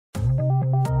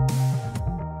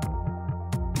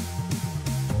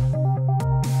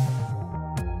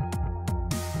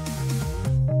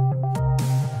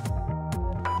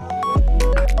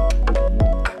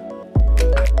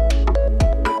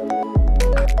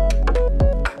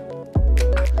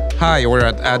Hi, we're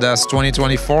at ADAS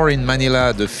 2024 in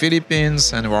Manila, the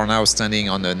Philippines, and we're now standing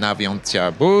on the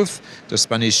Navantia booth. The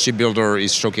Spanish shipbuilder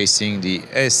is showcasing the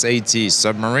S-80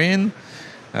 submarine.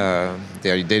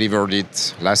 They delivered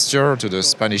it last year to the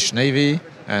Spanish Navy,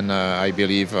 and I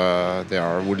believe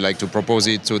they would like to propose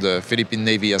it to the Philippine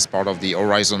Navy as part of the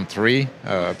Horizon 3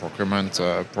 procurement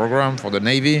program for the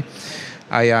Navy.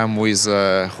 I am with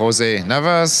Jose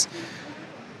Navas,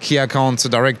 Key Account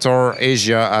Director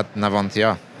Asia at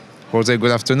Navantia. Jose,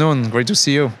 good afternoon. Great to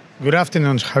see you. Good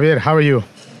afternoon, Javier. How are you?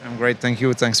 I'm great, thank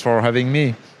you. Thanks for having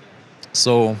me.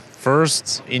 So,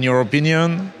 first, in your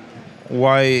opinion,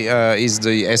 why is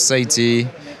the S-80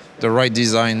 the right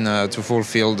design to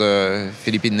fulfill the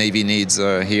Philippine Navy needs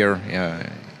here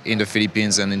in the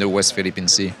Philippines and in the West Philippine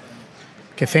Sea?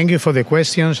 Okay, thank you for the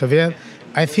question, Javier.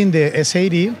 I think the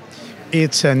S-80,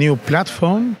 it's a new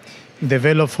platform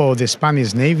developed for the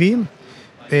Spanish Navy.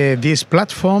 This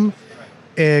platform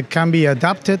can be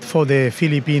adapted for the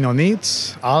Filipino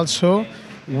needs. Also,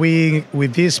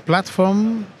 with this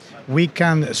platform, we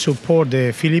can support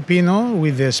the Filipino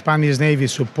with the Spanish Navy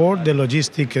support, the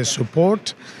logistic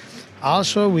support.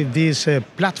 Also, with this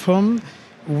platform,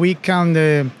 we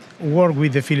can work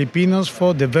with the Filipinos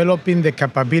for developing the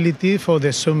capability for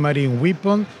the submarine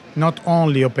weapon, not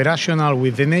only operational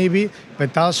with the Navy,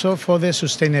 but also for the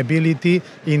sustainability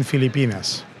in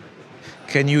Filipinas.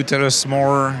 Can you tell us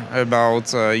more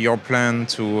about your plan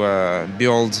to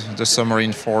build the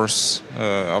submarine force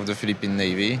of the Philippine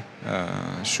Navy?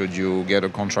 Should you get a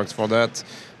contract for that?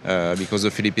 Because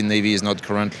the Philippine Navy is not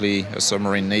currently a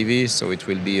submarine navy, so it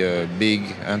will be a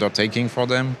big undertaking for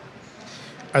them.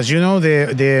 As you know,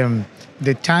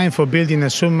 the time for building a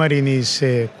submarine is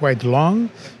quite long.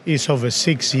 It's over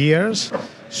 6 years.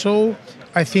 So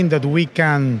I think that we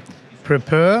can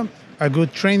prepare a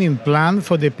good training plan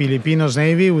for the Filipinos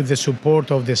Navy with the support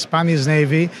of the Spanish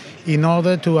Navy in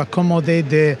order to accommodate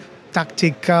the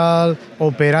tactical,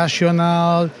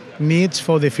 operational needs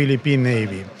for the Philippine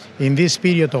Navy. In this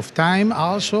period of time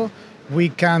also, we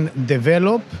can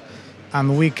develop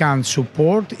and we can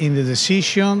support in the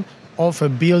decision of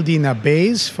building a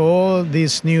base for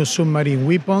this new submarine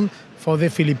weapon for the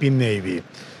Philippine Navy.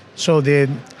 So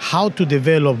how to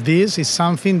develop this is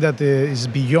something that is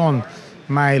beyond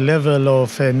my level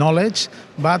of knowledge,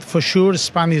 but for sure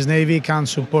Spanish Navy can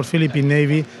support Philippine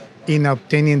Navy in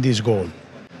obtaining this goal.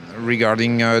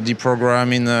 Regarding the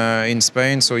program in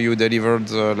Spain, so you delivered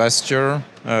last year.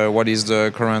 What is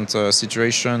the current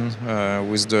situation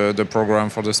with the program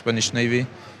for the Spanish Navy?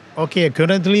 Okay,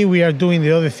 currently we are doing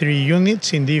the other 3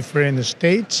 units in different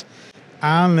states,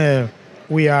 and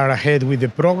we are ahead with the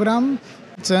program.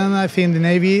 And I think the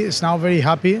Navy is now very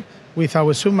happy with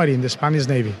our submarine, the Spanish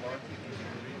Navy.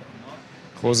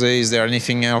 Jose, is there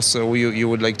anything else you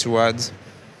would like to add?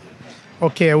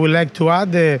 Okay, I would like to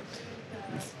add the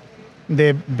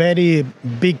very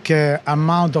big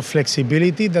amount of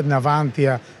flexibility that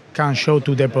Navantia can show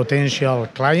to their potential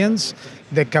clients,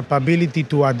 the capability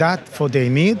to adapt for their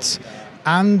needs,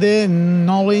 and the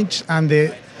knowledge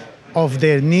and of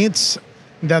their needs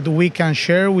that we can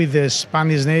share with the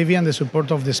Spanish Navy and the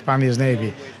support of the Spanish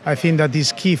Navy. I think that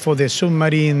is key for the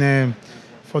submarine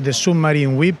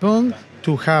weapon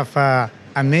to have a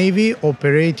Navy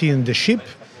operating the ship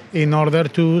in order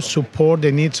to support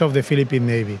the needs of the Philippine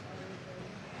Navy.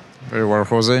 Very well,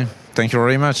 Jose. Thank you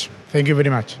very much. Thank you very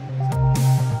much.